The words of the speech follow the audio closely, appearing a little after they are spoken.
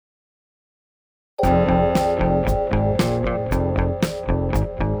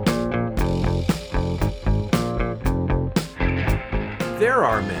There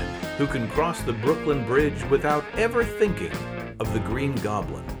are men who can cross the Brooklyn Bridge without ever thinking of the Green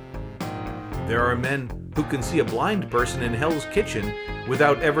Goblin. There are men who can see a blind person in Hell's Kitchen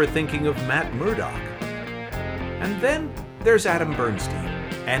without ever thinking of Matt Murdock. And then there's Adam Bernstein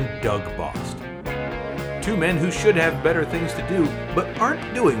and Doug Bost. Two men who should have better things to do, but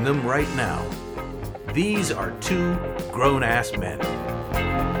aren't doing them right now. These are two grown-ass men.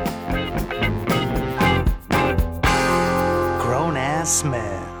 Grown-ass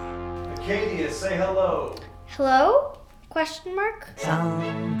men. Acadia, say hello. Hello? Question mark?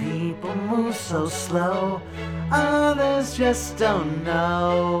 Some people move so slow, others just don't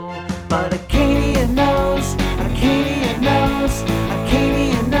know. But Acadia knows, Acadia knows,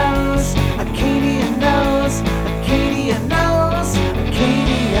 Acadia knows, Acadia knows, Acadia knows,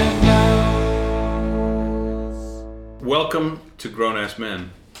 Acadia knows. Welcome to Grown-Ass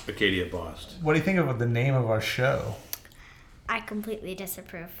Men, Acadia Bost. What do you think of the name of our show? I completely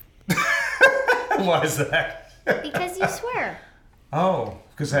disapprove. Why is that? Because you swear. Oh,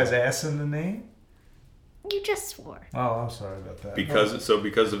 because it has ass in the name? You just swore. Oh, I'm sorry about that. Because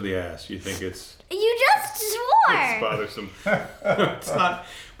of the ass, you think it's You just swore! bothersome. It's not,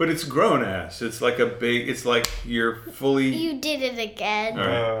 but it's grown ass. It's like it's like you're fully... You did it again.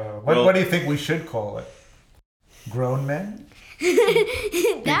 All right. What do you think we should call it? Grown men?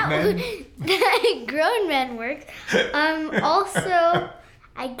 Grown men works. Also,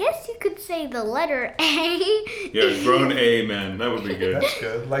 I guess you could say the letter A. Yeah, grown A men. That would be good. That's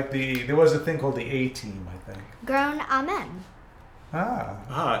good. Like there was a thing called the A-Team, I think. Grown amen.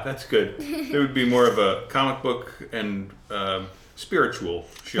 Ah, That's good. It would be more of a comic book and spiritual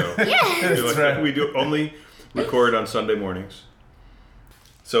show. Yeah. that's right. We do only record on Sunday mornings.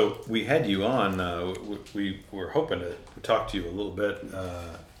 So we had you on. We were hoping to talk to you a little bit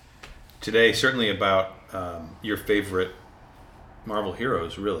today, certainly about your favorite Marvel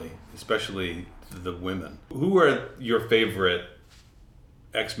heroes, really, especially the women. Who are your favorite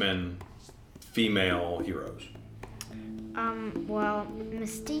X-Men female heroes? Well,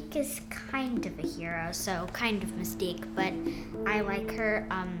 Mystique is kind of a hero, so kind of Mystique, but I like her,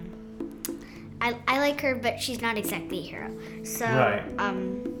 I like her, but she's not exactly a hero. So, Right.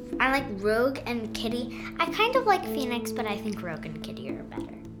 I like Rogue and Kitty. I kind of like Phoenix, but I think Rogue and Kitty are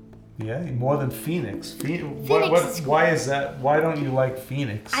better. yeah, more than Phoenix. Phoenix is Why is that? Why don't you like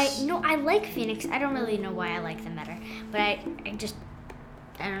Phoenix? I like Phoenix. I don't really know why I like them better, but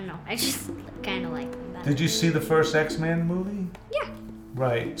I don't know. I just kind of like them better. Did you see the first X-Men movie? Yeah.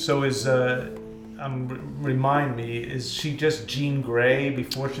 Right. So remind me, is she just Jean Grey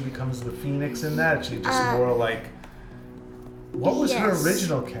before she becomes the Phoenix in that? She just more like... What was her Yes.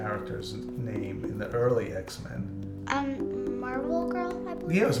 original character's name in the early X-Men? Marvel Girl, I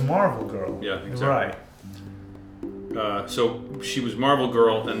believe. Yeah, it was Marvel Girl. Yeah, exactly. Right. So she was Marvel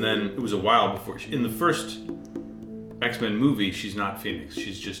Girl, and then it was a while before. In the first X-Men movie, she's not Phoenix.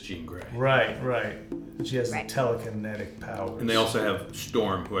 She's just Jean Grey. Right. She has Right. the telekinetic powers. And they also have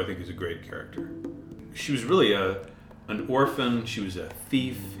Storm, who I think is a great character. She was really an orphan. She was a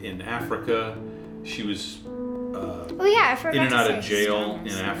thief in Africa. She was Oh yeah, I forgot in and to out say of jail Storm in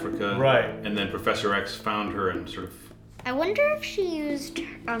is- Africa. Right. And then Professor X found her and sort of... I wonder if she used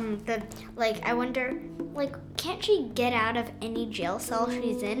I wonder can't she get out of any jail cell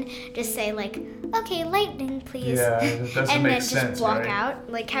she's in? Just say okay, lightning please. Yeah, that doesn't and make then sense, just walk right?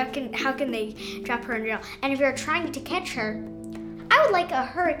 out. How can they trap her in jail? And if you're trying to catch her, I would like a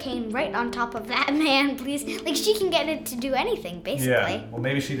hurricane right on top of that man, please. She can get it to do anything, basically. Yeah. Well,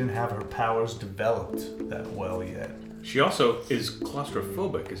 maybe she didn't have her powers developed that well yet. She also is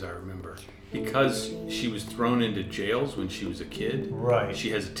claustrophobic, as I remember, because she was thrown into jails when she was a kid. Right. She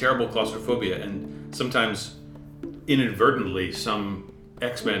has terrible claustrophobia, and sometimes inadvertently some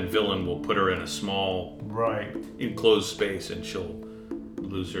X-Men villain will put her in a small Right. enclosed space and she'll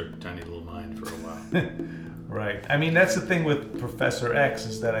lose her tiny little mind for a while. Right. I mean, that's the thing with Professor X,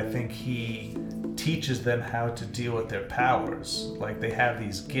 is that I think he teaches them how to deal with their powers. They have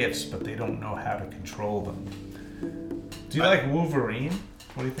these gifts, but they don't know how to control them. Do you like Wolverine?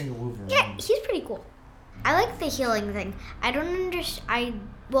 What do you think of Wolverine? Yeah, he's pretty cool. I like the healing thing. I don't understand.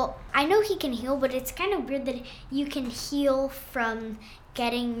 I know he can heal, but it's kind of weird that you can heal from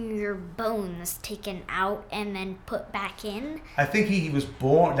getting your bones taken out and then put back in. I think he was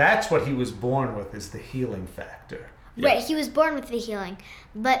born... That's what he was born with, is the healing factor. Right, he was born with the healing.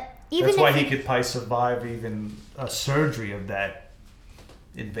 But even That's why if he could probably survive even a surgery of that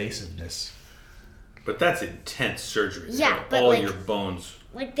invasiveness. But that's intense surgery. They Yeah, have but all your bones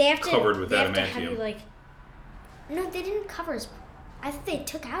they have to covered with they have to have adamantium. you No, they didn't cover his. I thought they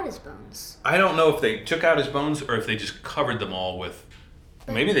took out his bones. I don't know if they took out his bones or if they just covered them all with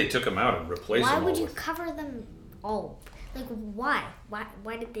Maybe they took him out and replaced Why him. would all you with- cover them all? Like, why?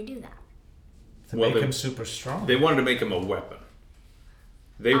 Why did they do that? To Well, make they- him super strong. They wanted to make him a weapon.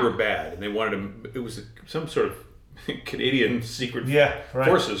 They were bad, and they wanted him. It was some sort of Canadian secret Yeah, right.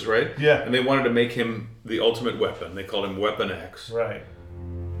 forces, right? Yeah. And they wanted to make him the ultimate weapon. They called him Weapon X, Right.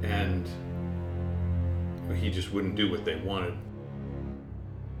 and he just wouldn't do what they wanted.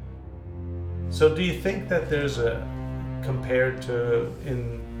 So do you think that there's compared to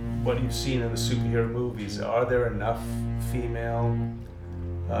in what you've seen in the superhero movies, are there enough female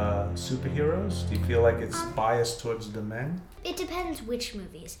superheroes? Do you feel like it's biased towards the men? It depends which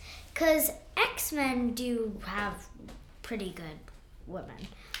movies. Because X-Men do have pretty good women.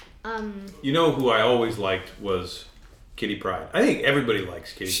 You know who I always liked was Kitty Pryde. I think everybody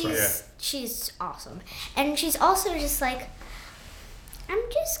likes Kitty Pryde. She's awesome. And she's also just like, I'm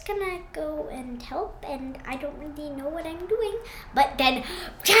just gonna go and help, and I don't really know what I'm doing. But then,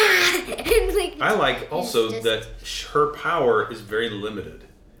 and like, I like also just- that her power is very limited.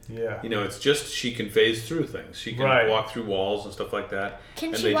 Yeah. You know, it's just she can phase through things. She can Right. walk through walls and stuff like that. Can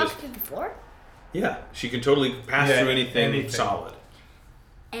and she they walk just, through the floor? Yeah, she can totally pass Yeah, through anything, anything. solid.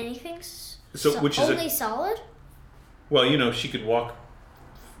 Anything? Which is only solid? Well, you know, she could walk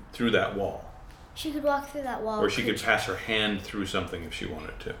through that wall, She could walk through that wall. or she could pass her hand through something if she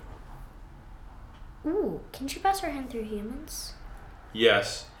wanted to. Ooh, can she pass her hand through humans?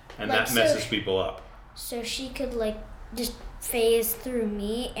 Yes, and Like, that so messes she- people up. So she could like just phase through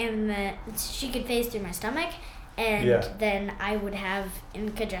me, and she could phase through my stomach, and Yeah. then I would have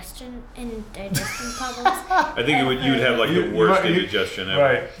indigestion problems. I think you would have like the worst indigestion ever.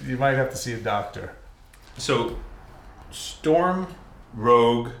 Right. You might have to see a doctor. So, Storm,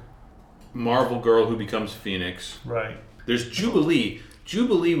 Rogue, Marvel Girl who becomes Phoenix. Right. There's Jubilee.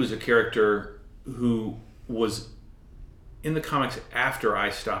 Jubilee was a character who was in the comics after I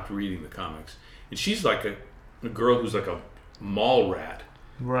stopped reading the comics. And she's like a girl who's like a mall rat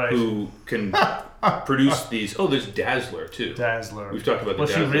Right. who can produce these. Oh, there's Dazzler too. Dazzler. We've talked about the Was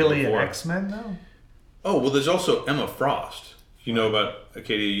she Dazzler really before. an X-Men though? Oh, well, there's also Emma Frost. You know about,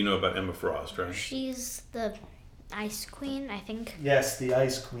 Katie, you know about Emma Frost, right? She's the Ice Queen, I think. Yes, the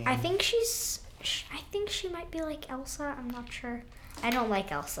Ice Queen. I think she might be like Elsa. I'm not sure. I don't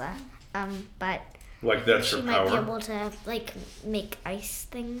like Elsa. But Like that's she her might be power. able to like make ice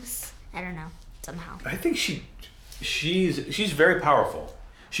things. I don't know. Somehow. I think she's very powerful.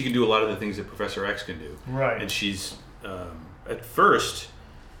 She can do a lot of the things that Professor X can do. Right. And she's at first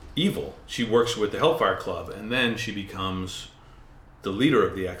evil. She works with the Hellfire Club, and then she becomes the leader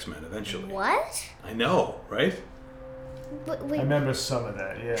of the X-Men eventually. What? I know, right? Wait, I remember some of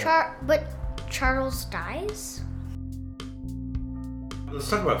that. Yeah. But Charles dies? Let's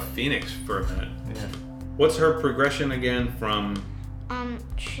talk about Phoenix for a minute. Yeah. What's her progression again from?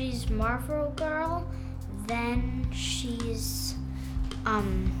 She's Marvel Girl, then she's,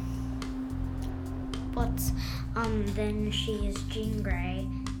 then she's Jean Grey,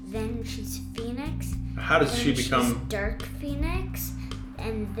 then she's Phoenix. How does then she she's become? Dark Phoenix,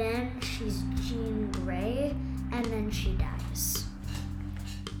 and then she's Jean Grey, and then she dies.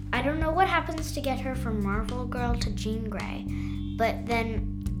 I don't know what happens to get her from Marvel Girl to Jean Grey, but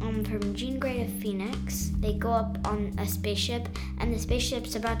then from Jean Grey to Phoenix, they go up on a spaceship, and the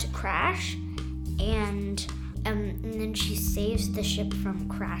spaceship's about to crash, and then she saves the ship from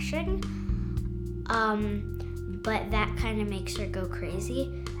crashing. But that kind of makes her go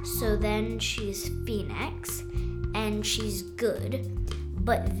crazy. So then she's Phoenix, and she's good,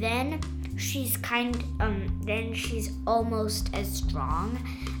 but then she's then she's almost as strong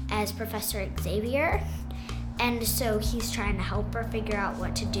as Professor Xavier, and so he's trying to help her figure out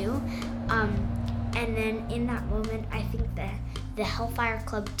what to do. And then in that moment, I think the Hellfire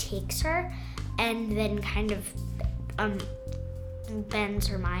Club takes her, and then kind of bends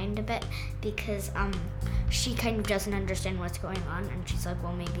her mind a bit, because she kind of doesn't understand what's going on, and she's like,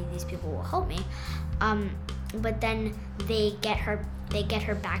 well, maybe these people will help me. But then they get her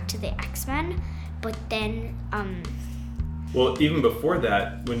back to the X-Men, but then Well, even before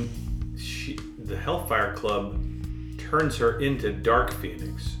that, when the Hellfire Club turns her into Dark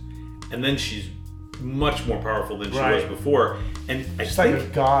Phoenix, and then she's much more powerful than she was Right. before. And She's like a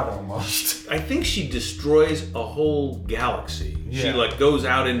god almost. I think she destroys a whole galaxy. She Yeah. like goes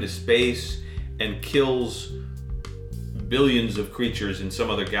out into space and kills billions of creatures in some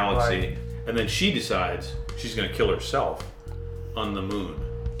other galaxy, Right. and then she decides she's going to kill herself on the moon.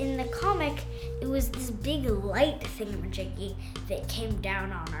 in the comic, it was this big light thingamajiggy that came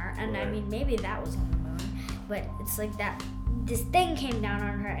down on her, and I Right. mean, maybe that was on the moon, but it's like this thing came down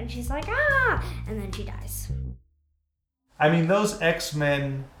on her, and she's like, ah, and then she dies. I mean, those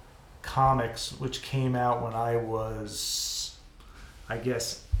X-Men comics, which came out when I was, I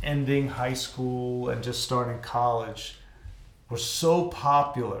guess, ending high school and just starting college, were so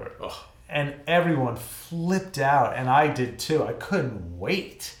popular. Ugh. And everyone flipped out, and I did too. I couldn't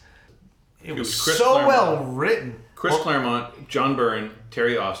wait. It was Chris so Claremont. well written. Chris Claremont, John Byrne,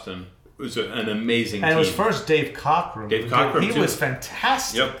 Terry Austin. It was an amazing And team. it was first Dave Cockrum. Dave Cockrum, He too. was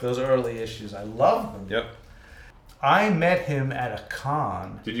fantastic, Yep. those early issues. I loved them. Yep. I met him at a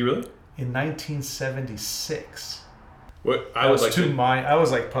con Did you really? in 1976. What I was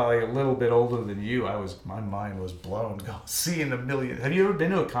like probably a little bit older than you. My mind was blown. Seeing a million. Have you ever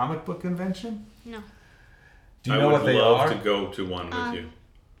been to a comic book convention? No. Do you know what they I would love are? to go to one with you.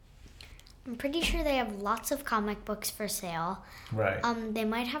 I'm pretty sure they have lots of comic books for sale. Right. They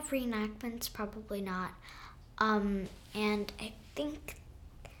might have reenactments, probably not. And I think,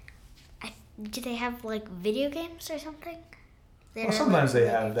 do they have like video games or something? Well, sometimes they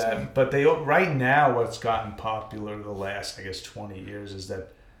have that, but right now what's gotten popular the last, I guess, 20 years is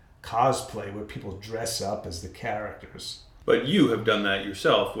that cosplay, where people dress up as the characters. But you have done that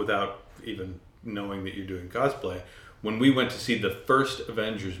yourself without even knowing that you're doing cosplay. When we went to see the first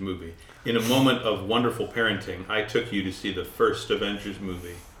Avengers movie, in a moment of wonderful parenting, I took you to see the first Avengers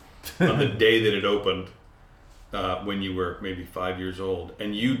movie on the day that it opened, when you were maybe 5 years old,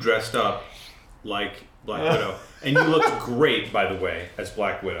 and you dressed up like Black Widow, and you looked great, by the way, as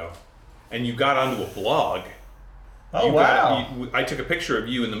Black Widow, and you got onto a blog. Oh, You wow. I took a picture of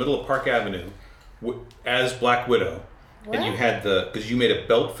you in the middle of Park Avenue as Black Widow, and you had because you made a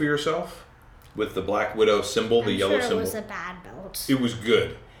belt for yourself with the Black Widow symbol, the I'm yellow sure symbol. it was a bad belt. It was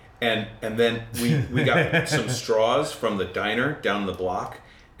good, and then we got some straws from the diner down the block,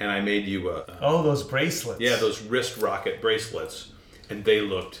 and I made you Those bracelets. those wrist rocket bracelets, and they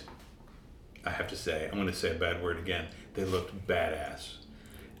looked. I have to say, I'm going to say a bad word again. They looked badass.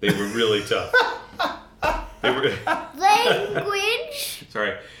 They were really tough. They were. Language.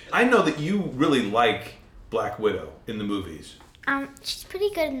 Sorry. I know that you really like Black Widow in the movies. She's pretty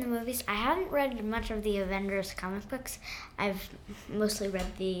good in the movies. I haven't read much of the Avengers comic books. I've mostly read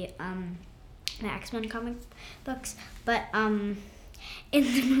the X-Men comic books, but in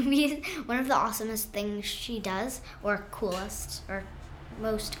the movies, one of the awesomest things she does, or coolest, or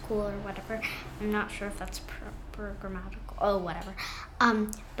most cool, or whatever. I'm not sure if that's proper grammatical. Oh, whatever.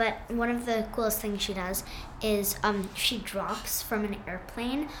 But one of the coolest things she does is she drops from an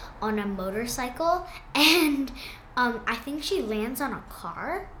airplane on a motorcycle, and I think she lands on a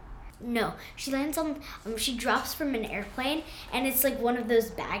car. No, she lands on, she drops from an airplane, and it's like one of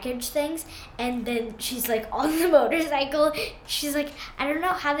those baggage things, and then she's like on the motorcycle. She's like, I don't know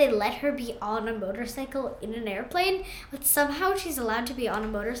how they let her be on a motorcycle in an airplane, but somehow she's allowed to be on a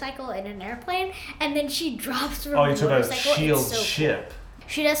motorcycle in an airplane, and then she drops from Oh, a you're talking about motorcycle. Shield It's so cool. ship.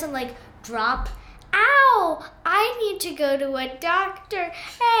 She doesn't like drop, ow, I need to go to a doctor.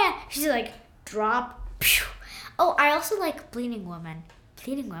 She's like, drop, pew. Oh, I also like Bleeding Woman.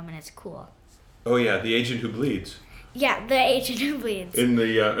 Bleeding Woman is cool. Oh yeah, the agent who bleeds. Yeah, the agent who bleeds. In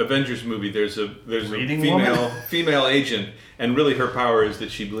the Avengers movie, there's a Bleeding female agent, and really her power is that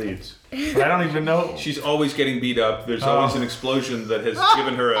she bleeds. But I don't even know. She's always getting beat up. There's always an explosion that has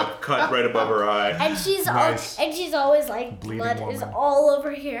given her a cut right above her eye. And she's Nice. she's always like, Bleeding blood is Woman. all over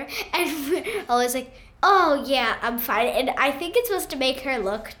here, and we're always like, oh yeah, I'm fine. And I think it's supposed to make her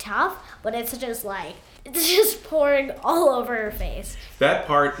look tough, but it's just like, it's just pouring all over her face. That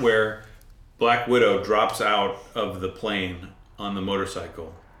part where Black Widow drops out of the plane on the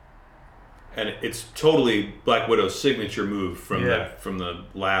motorcycle, and it's totally Black Widow's signature move from the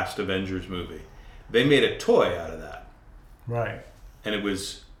last Avengers movie. They made a toy out of that, Right. and it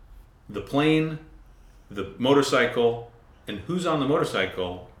was the plane, the motorcycle, and who's on the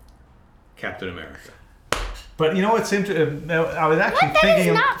motorcycle? Captain America. But you know what's interesting? I was actually What? That thinking is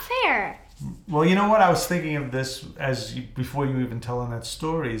of, not fair. Well, you know what? I was thinking of this before you even telling that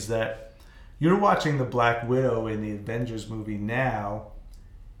story, is that you're watching the Black Widow in the Avengers movie now,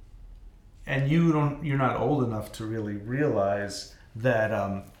 and you're not old enough to really realize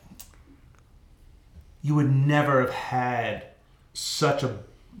that you would never have had such a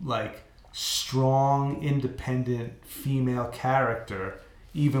strong, independent female character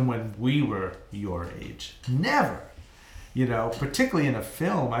even when we were your age. Never. You know, particularly in a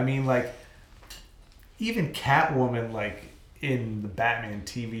film. I mean, even Catwoman, in the Batman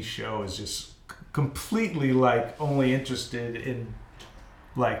TV show, is just completely, only interested in,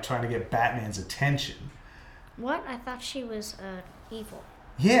 trying to get Batman's attention. What? I thought she was evil.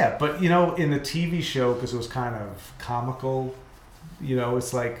 Yeah, but, in the TV show, because it was kind of comical,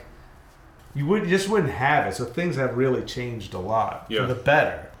 it's You just wouldn't have it. So things have really changed a lot Yeah. for the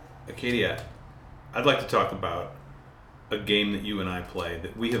better. Acadia, I'd like to talk about a game that you and I play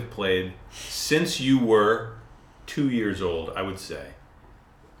that we have played since you were 2 years old, I would say.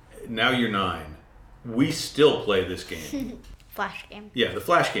 Now you're 9. We still play this game. Flash game. Yeah, the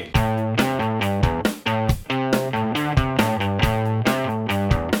Flash game.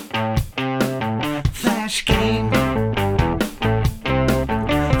 Flash game.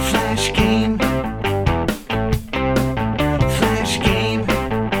 Flash game. Flash game.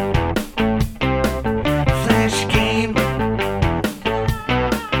 Flash game.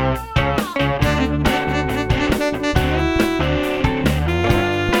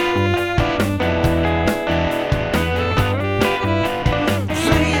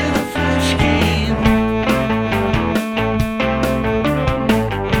 Play the Flash game.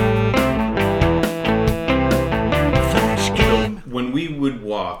 Flash game. When we would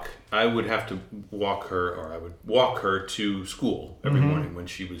walk, I would have to walk her, or I would walk her to school every morning when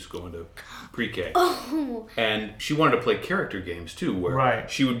she was going to pre-K. Oh. And she wanted to play character games too, where Right.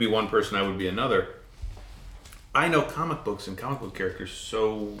 she would be one person, I would be another. I know comic books and comic book characters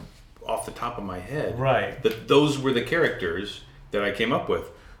so off the top of my head. Right. That those were the characters that I came up with.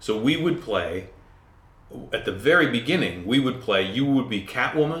 So we would play, at the very beginning, we would play, you would be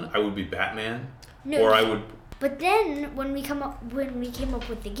Catwoman, I would be Batman, No, or I would... But then when we came up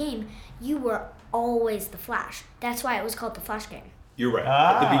with the game, you were always the Flash. That's why it was called the Flash game. You're right.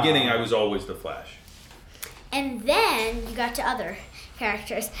 At the Ah. beginning, I was always the Flash. And then you got to other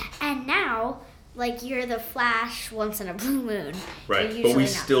characters, and now like you're the Flash once in a blue moon. Right, You're but we usually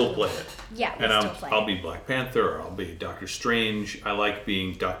not. still play it. Yeah, we And still play. I'll be Black Panther, or I'll be Doctor Strange. I like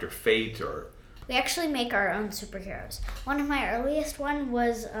being Dr. Fate, or... We actually make our own superheroes. One of my earliest one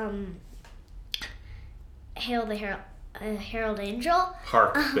was Hail the Herald Angel.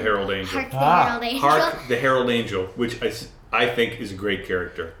 Hark the Herald Angel. Hark the Ah, Herald Angel. Hark the Herald Angel, which I think is a great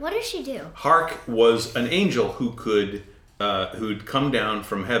character. What does she do? Hark was an angel who could who'd come down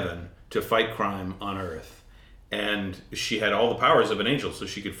from heaven to fight crime on Earth, and she had all the powers of an angel, so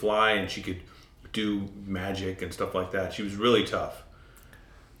she could fly and she could do magic and stuff like that. She was really tough.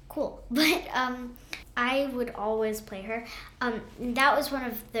 Cool. But I would always play her. That was one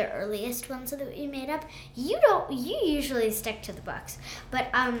of the earliest ones that we made up. You usually stick to the books. But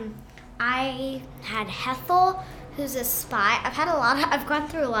I had Hethel, who's a spy. I've gone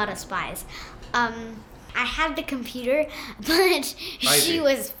through a lot of spies. I had the computer, but she Ivy.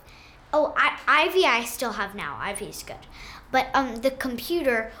 was Ivy I still have now. Ivy's good. But the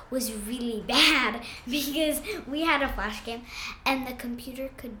computer was really bad because we had a Flash game and the computer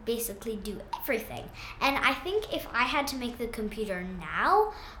could basically do everything. And I think if I had to make the computer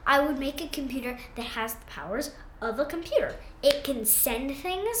now, I would make a computer that has the powers of a computer. It can send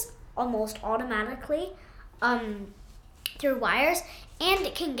things almost automatically through wires, and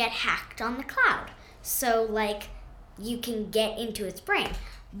it can get hacked on the cloud. So like you can get into its brain.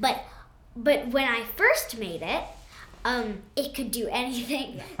 But when I first made it, it could do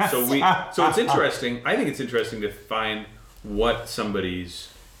anything. So it's interesting. I think it's interesting to find what somebody's,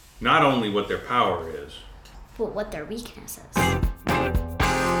 not only what their power is. But what their weakness is.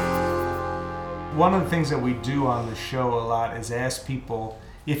 One of the things that we do on the show a lot is ask people,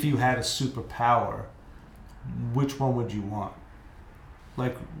 if you had a superpower, which one would you want?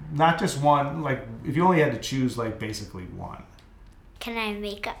 Like, not just one, like, if you only had to choose, like, basically one. Can I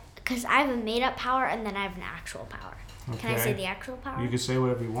make up? Because I have a made-up power and then I have an actual power. Can I Okay. say the actual power? You can say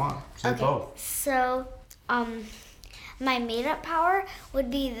whatever you want. Say Okay. both. So, my made-up power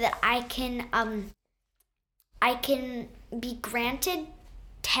would be that I can be granted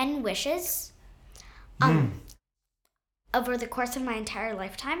 10 wishes, over the course of my entire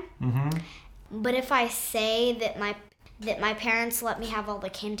lifetime. Mm-hmm. But if I say that my parents let me have all the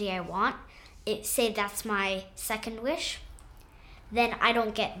candy I want, say that's my second wish, then I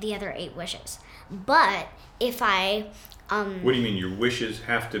don't get the other 8 wishes. But if I What do you mean? Your wishes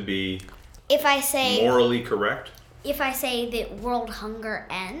have to be if I say morally correct? if I say that world hunger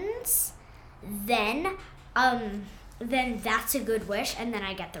ends, then that's a good wish, and then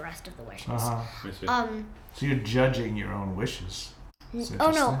I get the rest of the wishes. Uh-huh. Let me see. So you're judging your own wishes. That's Oh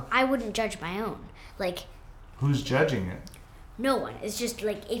interesting. no, I wouldn't judge my own. Like, Who's judging it? no one. It's just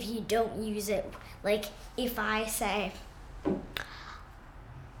like if you don't use it, like if I say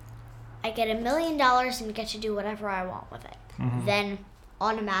I get $1 million and get to do whatever I want with it, then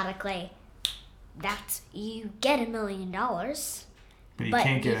automatically you get $1 million. But you But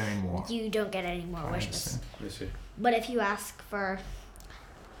can't get any more. You don't get any more I wishes. understand. Let me see. But if you I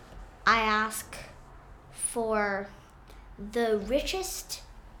ask for the richest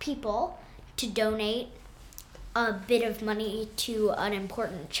people to donate a bit of money to an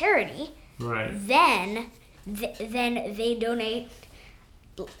important charity, Right. then they donate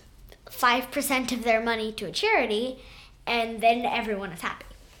 5% of their money to a charity, and then everyone is happy.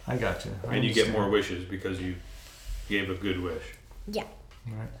 I got you. I And you get understand. more wishes because you gave a good wish. Yeah.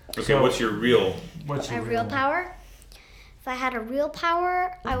 Right. Okay, So, what's your real... what's My your real power? If I had a real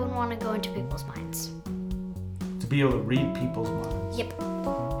power, I would want to go into people's minds. To be able to read people's minds. Yep.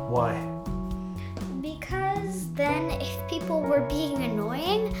 Why? Because then if people were being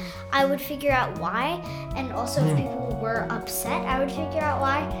annoying, I would figure out why. And also if people were upset, I would figure out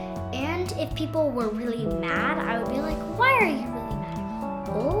why. And if people were really mad, I would be like, why are you really mad?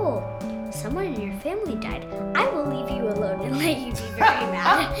 Oh, someone in your family died. I will leave you alone and let you be very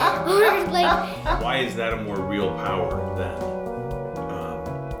mad. Or like, Why is that a more real power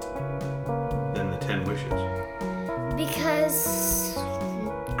than the 10 wishes? because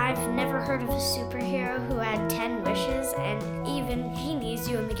I've never heard of a superhero who had 10 wishes, and even genies,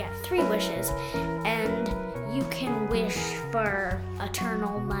 you only get 3 wishes. And you can wish for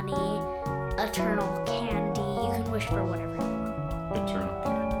eternal money, eternal candy, you can wish for whatever you want. Eternal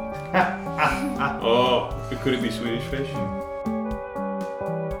candy. Oh, could it be Swedish fish?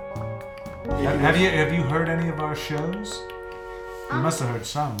 Have you heard any of our shows? You must have heard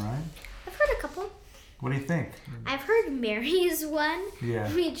some, right? I've heard a couple. What do you think? I've heard Mary's one,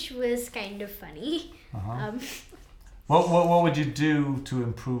 Yeah. which was kind of funny. Uh-huh. What would you do to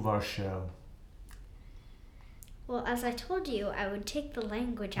improve our show? Well, as I told you, I would take the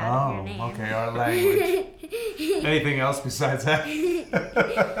language out of your name. Okay, our language. Anything else besides that?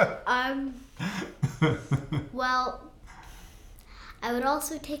 Well, I would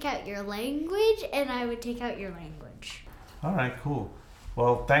also take out your language, and I would take out your language. All right, cool.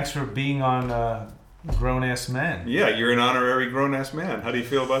 Well, thanks for being on Grown Ass Men. Yeah, you're an honorary grown-ass man. How do you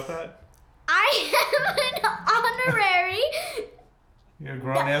feel about that? I am an honorary You're a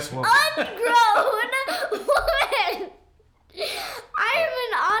grown ass woman. ungrown woman. I am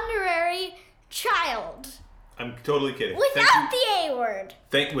an honorary child. I'm totally kidding. Without the A word.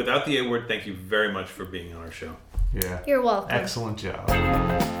 Without the A word, thank you very much for being on our show. Yeah. You're welcome. Excellent job.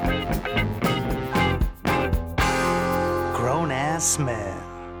 Grown ass man.